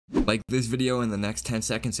Like this video in the next 10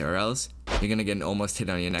 seconds or else you're gonna get an almost hit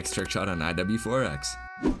on your next trick shot on IW4X.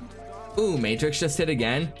 Ooh, Matrix just hit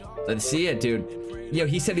again. Let's see it, dude. Yo,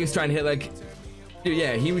 he said he was trying to hit like... Dude,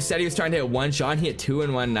 yeah, said he was trying to hit one shot and he hit two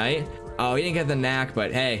in one night. Oh, he didn't get the knack,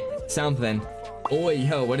 but hey, something. Oh,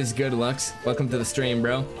 yo, what is good, Lux? Welcome to the stream,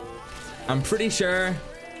 bro. I'm pretty sure...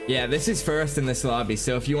 Yeah, this is first in this lobby,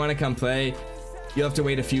 so if you want to come play, you'll have to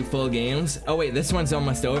wait a few full games. Oh wait, this one's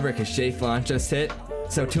almost over because Shay Flaunt just hit.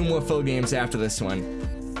 So 2 more full games after this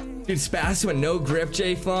one. Dude, Spas went no grip,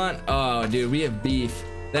 J Flaunt. Oh, dude, we have beef.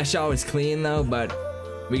 That shot was clean though, but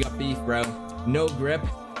we got beef, bro. No grip.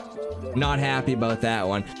 Not happy about that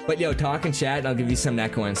one. But yo, talk in chat, I'll give you some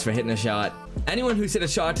Necca wins for hitting a shot. Anyone who's hit a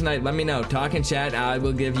shot tonight, let me know. Talk in chat, I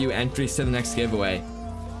will give you entries to the next giveaway.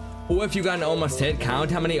 Or if you got an almost hit,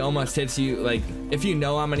 count how many almost hits you, like, if you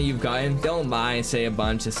know how many you've gotten, don't lie and say a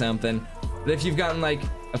bunch or something. But if you've gotten like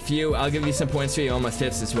a few, I'll give you some points for your almost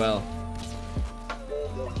hits as well.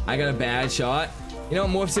 I got a bad shot. You know,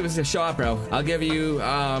 more if it was a shot, bro. I'll give you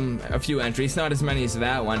a few entries, not as many as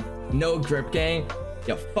that one. No grip gang.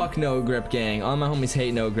 Yo, fuck no grip gang. All my homies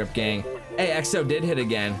hate no grip gang. Hey, XO did hit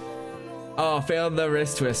again. Oh, failed the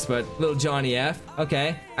wrist twist, but little Johnny F.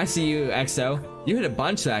 Okay, I see you, XO. You hit a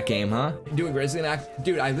bunch that game, huh? Do a grizzly knack?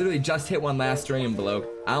 Dude, I literally just hit one last stream, bloke.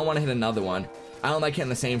 I don't want to hit another one. I don't like hitting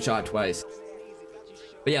the same shot twice.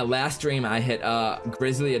 But yeah, last stream I hit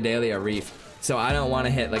Grizzly Adalia Reef. So I don't want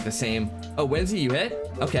to hit like the same. Oh, Winsy, you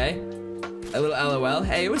hit? Okay. A little LOL.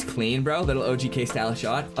 Hey, it was clean, bro. Little OGK style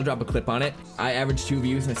shot. I'll drop a clip on it. I averaged 2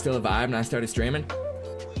 views and it's still a vibe and I started streaming.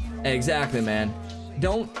 Exactly, man.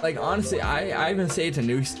 Don't, like, honestly, I even say it to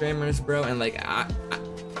new streamers, bro, and like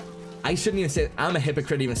I shouldn't even say, I'm a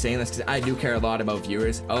hypocrite even saying this because I do care a lot about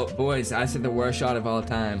viewers. Oh, boys, I said the worst shot of all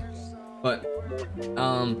time. But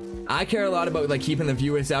I care a lot about like keeping the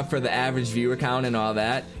viewers up for the average viewer count and all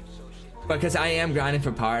that, because I am grinding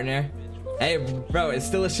for partner. Hey, bro, it's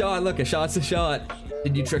still a shot. Look, a shot's a shot.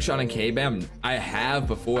 Did you trick shot on K-Bam? I have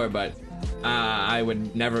before, but I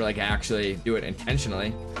would never like actually do it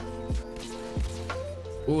intentionally.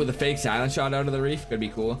 Ooh, the fake silent shot out of the reef could be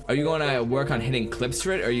cool. Are you going to work on hitting clips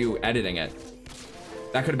for it, or are you editing it?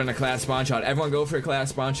 That could have been a class spawn shot. Everyone go for a class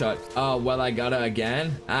spawn shot. Oh, well, I gotta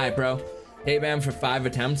again. All right, bro. K-Bam for 5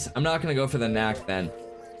 attempts. I'm not gonna go for the knack then.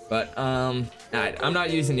 But, alright, I'm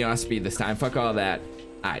not using yaw speed this time. Fuck all that.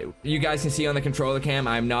 Alright, you guys can see on the controller cam,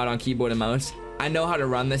 I'm not on keyboard and mouse. I know how to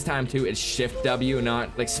run this time too. It's Shift W,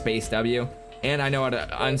 not like Space W. And I know how to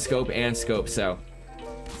unscope and scope, so.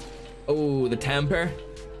 Oh, the temper.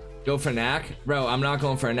 Go for knack? Bro, I'm not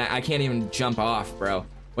going for a knack. I can't even jump off, bro.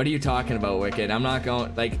 What are you talking about, Wicked? I'm not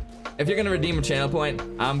going, like, if you're gonna redeem a channel point,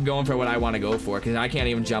 I'm going for what I want to go for, because I can't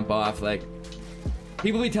even jump off. Like,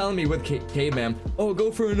 people be telling me with K-Bam, oh,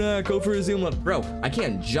 go for a knack, go for a zoom up. Bro, I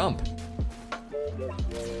can't jump.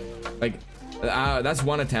 Like, that's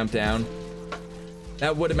 1 attempt down.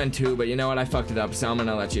 That would have been 2, but you know what? I fucked it up, so I'm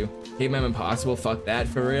gonna let you. K-Bam impossible, fuck that,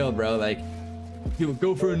 for real, bro. Like, people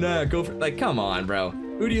go for a knack, go for, like, come on, bro.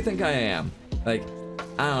 Who do you think I am? Like,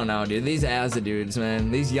 I don't know, dude. These Azza dudes,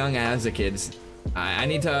 man. These young Azza kids. I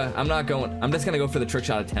need to, I'm just gonna go for the trick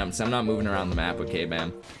shot attempts. I'm not moving around the map with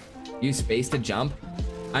K-Bam. Use space to jump?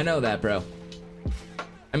 I know that, bro.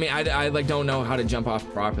 I mean, I like don't know how to jump off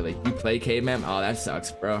properly. You play K-Bam? Oh, that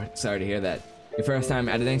sucks, bro. Sorry to hear that. Your first time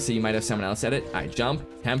editing, so you might have someone else edit. Alright, jump,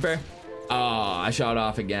 temper. Oh, I shot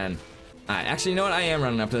off again. Alright, actually, you know what? I am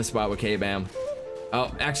running up to the spot with K-Bam. Oh,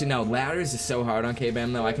 actually, no. Ladders is so hard on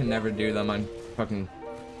K-Bam, though. I can never do them on fucking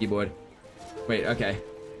keyboard. Wait, okay.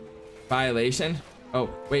 Violation? Oh,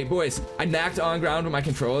 wait, boys. I knacked on ground with my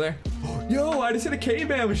controller. Yo, I just hit a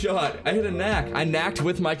K-Bam shot. I hit a knack. I knacked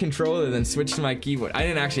with my controller, then switched to my keyboard. I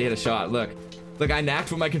didn't actually hit a shot. Look. Look, I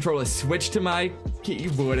knacked with my controller, switched to my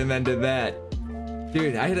keyboard, and then did that.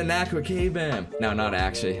 Dude, I hit a knack with K-Bam. No, not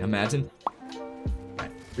actually. Imagine.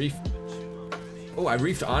 Reef. Oh, I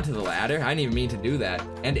reefed onto the ladder. I didn't even mean to do that.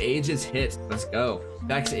 And Ages hit. Let's go.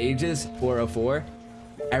 Bex Ages, 404.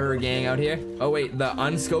 Error gang out here. Oh, wait, the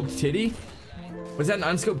unscoped titty? Was that an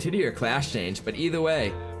unscoped titty or class change? But either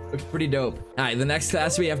way, looks pretty dope. All right, the next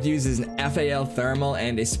class we have to use is an FAL thermal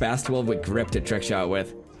and a Spas 12 with grip to trick shot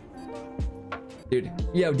with. Dude,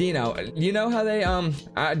 yo, Dino, you know how they,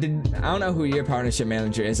 I don't know who your partnership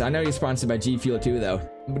manager is. I know you're sponsored by G Fuel too, though.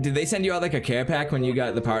 Did they send you out like a care pack when you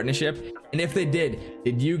got the partnership? And if they did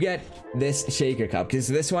you get this shaker cup? Because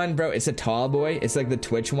this one, bro, it's a tall boy. It's like the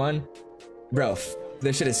Twitch one. Bro,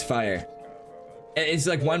 this shit is fire. It's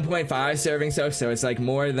like 1.5 serving so it's like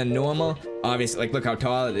more than normal. Obviously, like, look how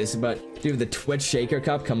tall it is. But, dude, the Twitch shaker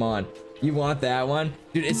cup, come on. You want that one?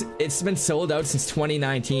 Dude, it's been sold out since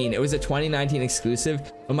 2019. It was a 2019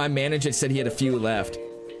 exclusive, but my manager said he had a few left.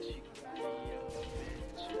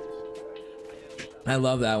 I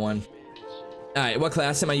love that one. All right, what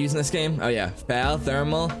class am I using this game? Oh yeah, Fal,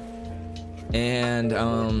 Thermal, and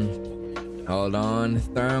hold on,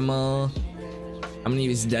 Thermal. I'm gonna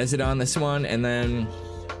use Desert on this one, and then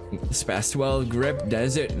Spaz 12, Grip,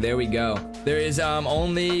 Desert. There we go. There is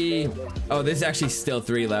only, oh, there's actually still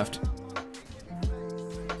 3 left.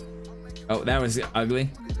 Oh, that was ugly.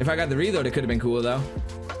 If I got the reload, it could have been cool though.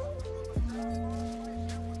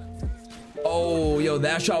 Oh, yo,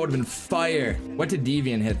 that shot would have been fire. What did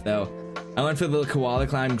Deviant hit though? I went for the little koala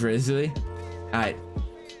climb grizzly. All right,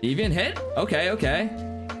 Deviant hit. Okay, okay.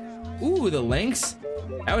 Ooh, the Lynx.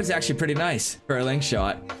 That was actually pretty nice for a Lynx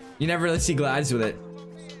shot. You never really see glides with it.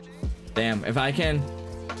 Damn, if I can.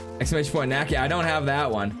 Exclamation point, Necca. I don't have that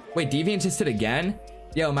one. Wait, Deviant just hit again?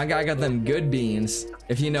 Yo, my guy got them good beans,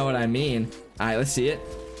 if you know what I mean. All right, let's see it.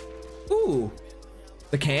 Ooh,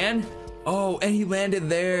 the can. Oh, and he landed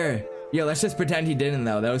there. Yo, let's just pretend he didn't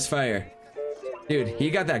though. That was fire. Dude, he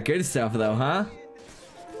got that good stuff though, huh?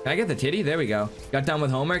 Can I get the titty? There we go. Got done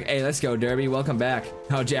with homework. Hey, let's go, Derby. Welcome back.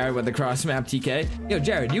 Oh, Jared with the cross map TK. Yo,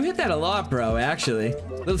 Jared, you hit that a lot, bro, actually.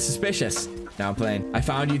 A little suspicious. Now I'm playing. I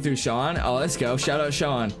found you through Sean. Oh, let's go. Shout out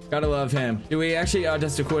Sean. Gotta love him. Dude, we actually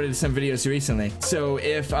just recorded some videos recently. So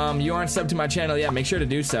if you aren't subbed to my channel yet, make sure to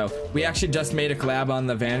do so. We actually just made a collab on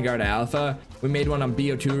the Vanguard Alpha. We made one on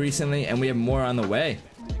BO2 recently, and we have more on the way.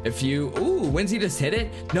 If you, ooh, Winsy just hit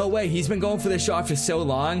it? No way, he's been going for this shot for so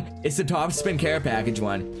long. It's the top spin care package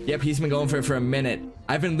one. Yep, he's been going for it for a minute.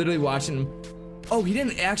 I've been literally watching him. Oh, he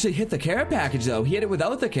didn't actually hit the care package though. He hit it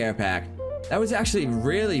without the care pack. That was actually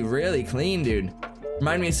really, really clean, dude.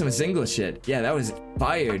 Remind me of some single shit. Yeah, that was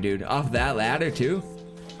fire, dude. Off that ladder too.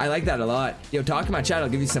 I like that a lot. Yo, talk to my chat, I'll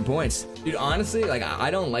give you some points. Dude, honestly, like, I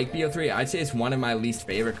don't like BO3. I'd say it's one of my least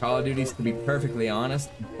favorite Call of Duties, to be perfectly honest.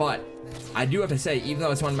 But I do have to say, even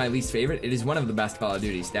though it's one of my least favorite, it is one of the best Call of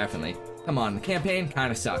Duties, definitely. Come on, the campaign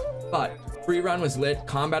kind of sucked. But free run was lit,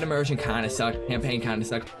 combat immersion kind of sucked, campaign kind of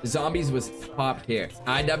sucked. Zombies was top tier.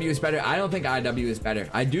 IW is better. I don't think IW is better.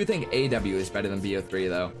 I do think AW is better than BO3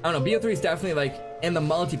 though. I don't know, BO3 is definitely like, in the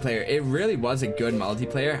multiplayer, it really was a good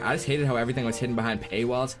multiplayer. I just hated how everything was hidden behind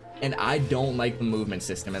paywalls, and I don't like the movement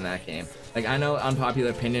system in that game. Like, I know,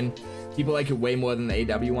 unpopular opinion, people like it way more than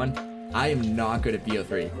the AW one. I am not good at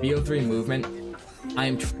BO3. BO3 movement, I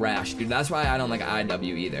am trash, dude. That's why I don't like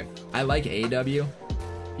IW either. I like AW.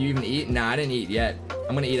 You even eat? Nah, I didn't eat yet.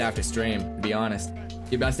 I'm gonna eat after stream, to be honest.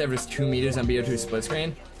 Your best ever is 2 meters on BO2 split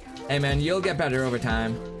screen. Hey man, you'll get better over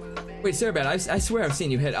time. Wait, Sirbad, I swear I've seen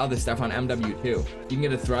you hit other stuff on MW2. You can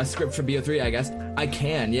get a thrust script for BO3, I guess. I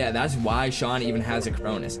can, yeah, that's why Sean even has a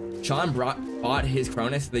Cronus. Sean bought his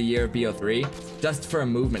Cronus the year of BO3 just for a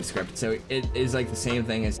movement script, so it is like the same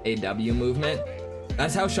thing as AW movement.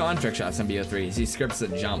 That's how Sean trickshots on BO3, is he scripts the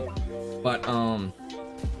jump. But, what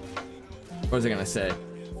was I gonna say?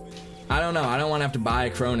 I don't know, I don't wanna have to buy a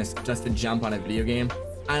Cronus just to jump on a video game.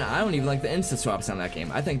 I don't even like the insta swaps on that game.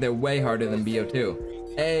 I think they're way harder than BO2.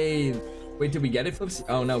 Hey, wait, did we get it, Flips?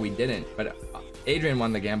 Oh no, we didn't, but Adrian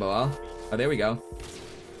won the gamble. Oh, there we go.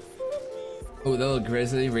 Oh, the little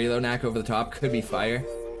grizzly reload knack over the top could be fire.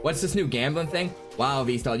 What's this new gambling thing? Wow,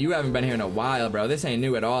 V-Stall, you haven't been here in a while, bro. This ain't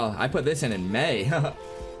new at all. I put this in May.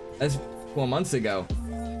 That's 4 months ago.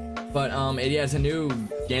 But it has a new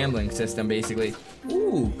gambling system, basically.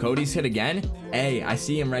 Ooh, Cody's hit again. Hey, I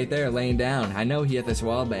see him right there laying down. I know he hit this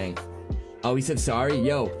wall bang. Oh, he said sorry.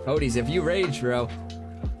 Yo, Cody's, if you rage, bro.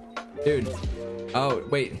 Dude. Oh,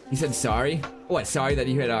 wait, he said sorry? What, sorry that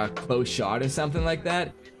you hit a close shot or something like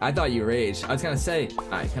that? I thought you raged. I was gonna say,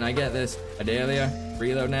 alright, can I get this? Adelia,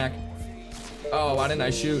 reload knack. Oh, why didn't I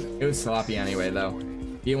shoot? It was sloppy anyway, though.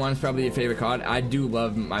 BO1 is probably your favorite COD. I do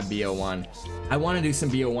love my BO1. I want to do some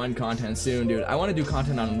BO1 content soon, dude. I want to do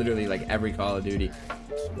content on literally like every Call of Duty.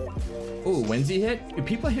 Ooh, Winsy hit? Dude,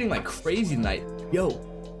 people are hitting like crazy tonight. Yo,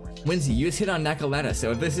 Winsy, you just hit on Necca.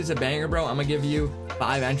 So if this is a banger, bro, I'm gonna give you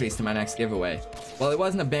 5 entries to my next giveaway. Well, it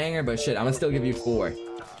wasn't a banger, but shit, I'm gonna still give you 4.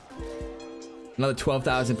 Another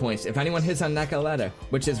 12,000 points. If anyone hits on Necca,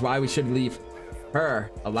 which is why we should leave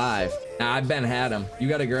her alive. Nah, I've been had him. You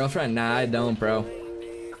got a girlfriend? Nah, I don't, bro.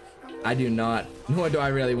 I do not. Nor do I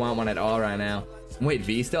really want one at all right now. Wait,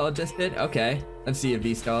 V-Stall just did? Okay. Let's see it,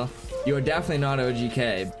 V-Stall. You are definitely not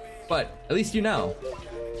OGK, but at least you know.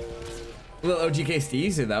 A little OGK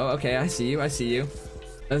Steezer though. Okay, I see you. I see you.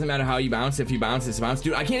 Doesn't matter how you bounce. If you bounce, it's bounce.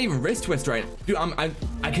 Dude, I can't even wrist twist right. Dude,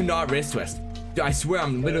 I cannot wrist twist. Dude, I swear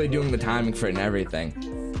I'm literally doing the timing for it and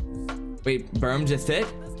everything. Wait, Berm just hit?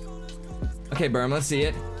 Okay, Berm, let's see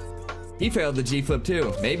it. He failed the G flip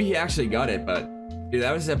too. Maybe he actually got it, but dude,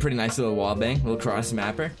 that was a pretty nice little wall bang, little cross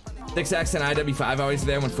mapper. 6X and IW5 always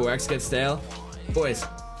there when 4X gets stale. Boys,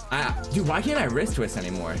 dude, why can't I wrist twist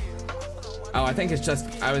anymore? Oh, I think it's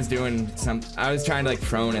just I was trying to like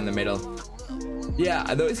prone in the middle.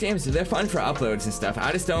 Yeah, those games, they're fun for uploads and stuff.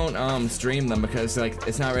 I just don't stream them because like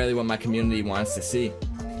it's not really what my community wants to see.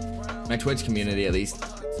 My Twitch community, at least.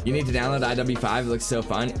 You need to download IW5. It looks so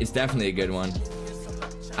fun. It's definitely a good one.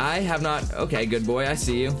 I have not. Okay, good boy. I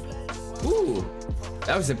see you. Ooh,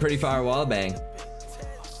 that was a pretty far wall bang.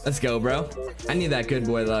 Let's go, bro. I need that good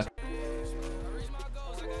boy luck.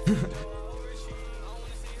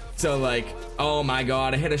 So like, oh my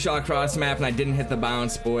god, I hit a shot cross map and I didn't hit the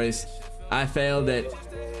bounce, boys. I failed it.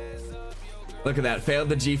 Look at that. Failed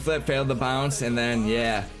the G flip, failed the bounce, and then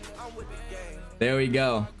yeah. There we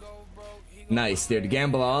go. Nice, dude.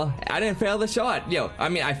 Gamble all. I didn't fail the shot. Yo, I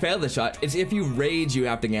mean, I failed the shot. It's if you rage, you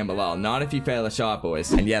have to gamble all, not if you fail a shot,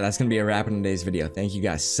 boys. And yeah, that's gonna be a wrap in today's video. Thank you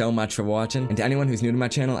guys so much for watching. And to anyone who's new to my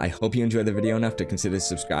channel, I hope you enjoyed the video enough to consider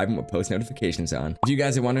subscribing with post notifications on. If you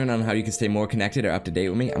guys are wondering on how you can stay more connected or up to date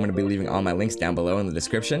with me, I'm gonna be leaving all my links down below in the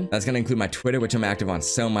description. That's gonna include my Twitter, which I'm active on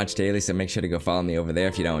so much daily, so make sure to go follow me over there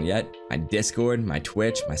if you don't yet. My Discord, my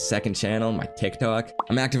Twitch, my second channel, my TikTok.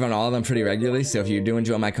 I'm active on all of them pretty regularly, so if you do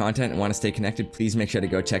enjoy my content and want to stay connected, please make sure to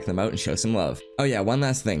go check them out and show some love. Oh yeah, one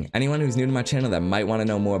last thing. Anyone who's new to my channel that might want to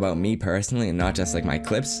know more about me personally and not just like my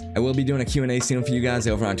clips, I will be doing a Q&A soon for you guys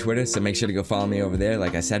over on Twitter, so make sure to go follow me over there,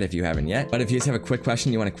 like I said, if you haven't yet. But if you just have a quick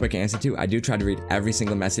question you want a quick answer to, I do try to read every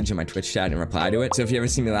single message in my Twitch chat and reply to it. So if you ever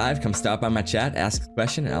see me live, come stop by my chat, ask a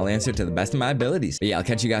question, and I'll answer it to the best of my abilities. But yeah, I'll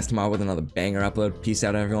catch you guys tomorrow with another banger upload. Peace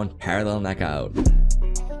out, everyone. Parallel Necca out.